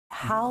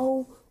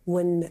How,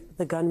 when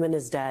the gunman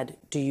is dead,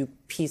 do you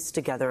piece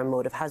together a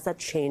motive? Has that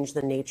changed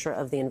the nature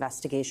of the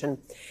investigation?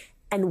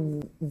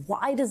 And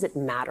why does it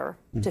matter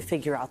to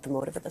figure out the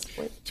motive at this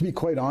point? To be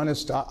quite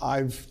honest,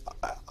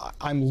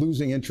 I'm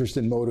losing interest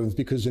in motive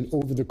because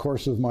over the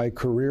course of my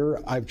career,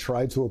 I've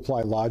tried to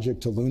apply logic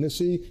to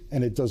lunacy,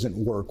 and it doesn't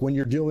work. When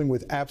you're dealing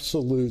with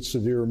absolute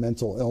severe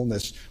mental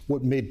illness,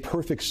 what made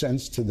perfect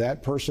sense to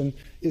that person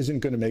isn't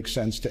going to make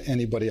sense to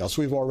anybody else.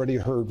 We've already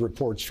heard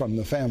reports from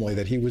the family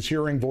that he was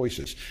hearing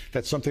voices,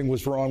 that something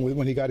was wrong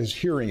when he got his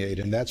hearing aid,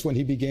 and that's when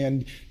he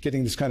began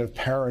getting this kind of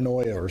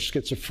paranoia or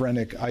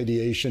schizophrenic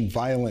ideation,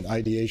 violent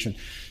ideation.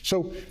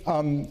 So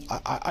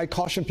I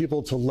caution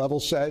people to level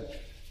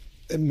set,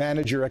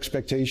 manage your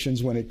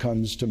expectations when it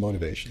comes to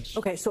motivations.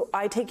 Okay, so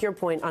I take your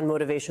point on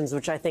motivations,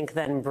 which I think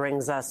then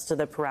brings us to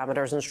the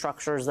parameters and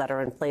structures that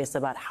are in place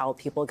about how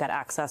people get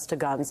access to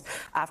guns.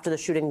 After the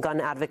shooting, gun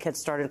advocates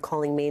started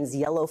calling Maine's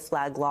yellow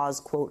flag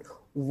laws, quote,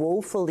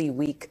 woefully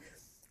weak.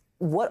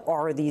 What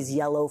are these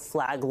yellow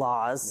flag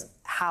laws?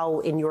 How,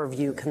 in your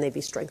view, can they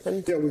be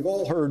strengthened? Yeah, we've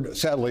all heard,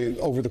 sadly,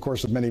 over the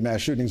course of many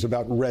mass shootings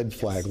about red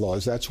flag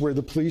laws. That's where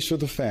the police or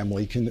the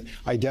family can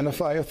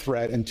identify a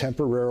threat and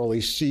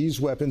temporarily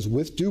seize weapons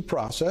with due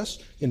process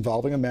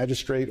involving a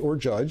magistrate or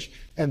judge.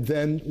 And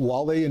then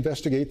while they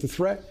investigate the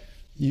threat,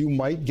 you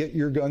might get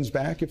your guns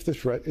back if the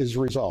threat is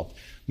resolved.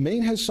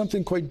 Maine has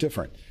something quite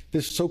different.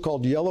 This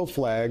so-called yellow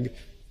flag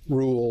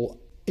rule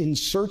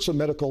inserts a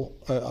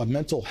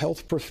mental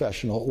health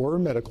professional or a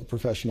medical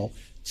professional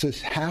to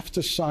have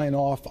to sign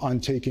off on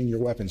taking your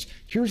weapons.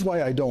 Here's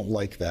why I don't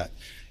like that.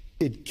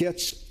 It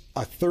gets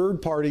a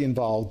third party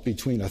involved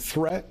between a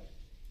threat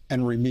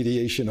and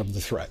remediation of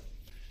the threat.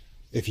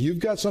 If you've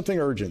got something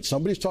urgent,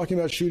 somebody's talking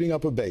about shooting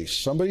up a base,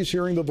 somebody's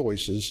hearing the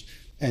voices,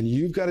 and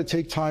you've got to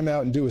take time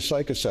out and do a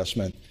psych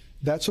assessment,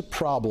 that's a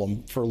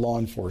problem for law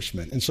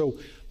enforcement. And so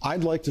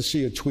I'd like to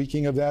see a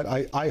tweaking of that.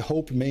 I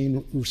hope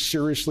Maine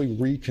seriously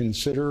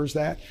reconsiders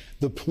that.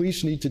 The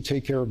police need to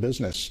take care of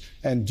business,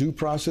 and due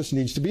process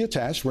needs to be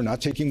attached. We're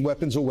not taking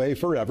weapons away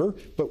forever,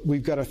 but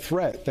we've got a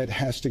threat that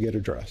has to get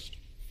addressed.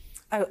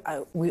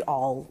 We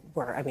all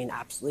were,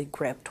 absolutely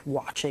gripped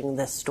watching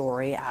this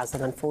story as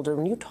it unfolded.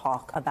 When you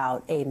talk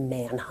about a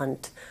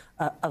manhunt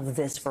of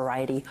this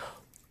variety,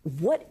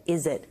 what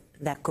is it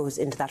that goes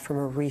into that from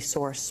a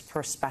resource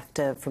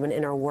perspective, from an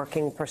inner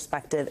working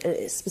perspective,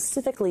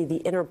 specifically the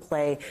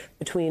interplay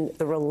between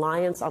the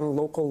reliance on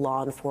local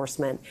law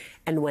enforcement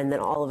and when then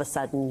all of a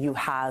sudden you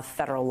have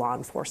federal law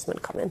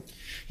enforcement come in?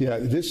 Yeah,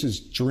 this is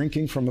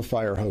drinking from a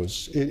fire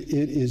hose. It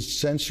is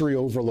sensory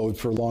overload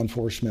for law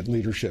enforcement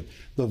leadership.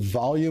 The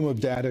volume of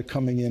data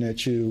coming in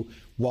at you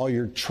while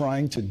you're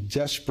trying to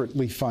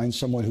desperately find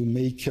someone who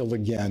may kill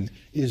again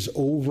is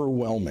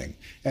overwhelming.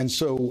 And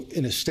so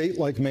in a state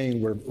like Maine,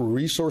 where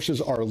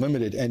resources are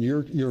limited and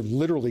you're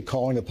literally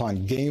calling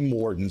upon game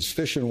wardens,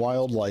 fish and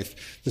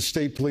wildlife, the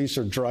state police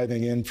are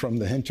driving in from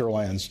the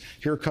hinterlands.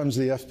 Here comes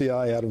the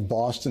FBI out of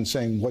Boston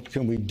saying, what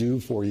can we do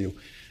for you?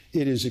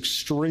 It is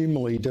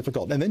extremely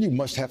difficult. And then you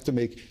must have to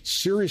make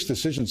serious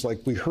decisions, like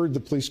we heard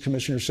the police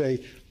commissioner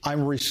say,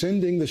 I'm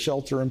rescinding the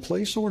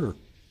shelter-in-place order.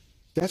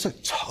 That's a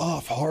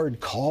tough, hard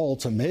call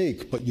to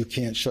make, but you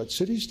can't shut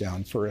cities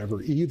down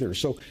forever either.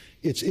 So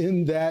it's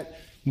in that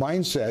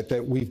mindset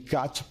that we've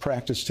got to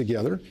practice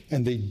together,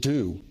 and they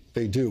do,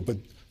 but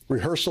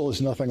rehearsal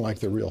is nothing like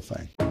the real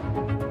thing.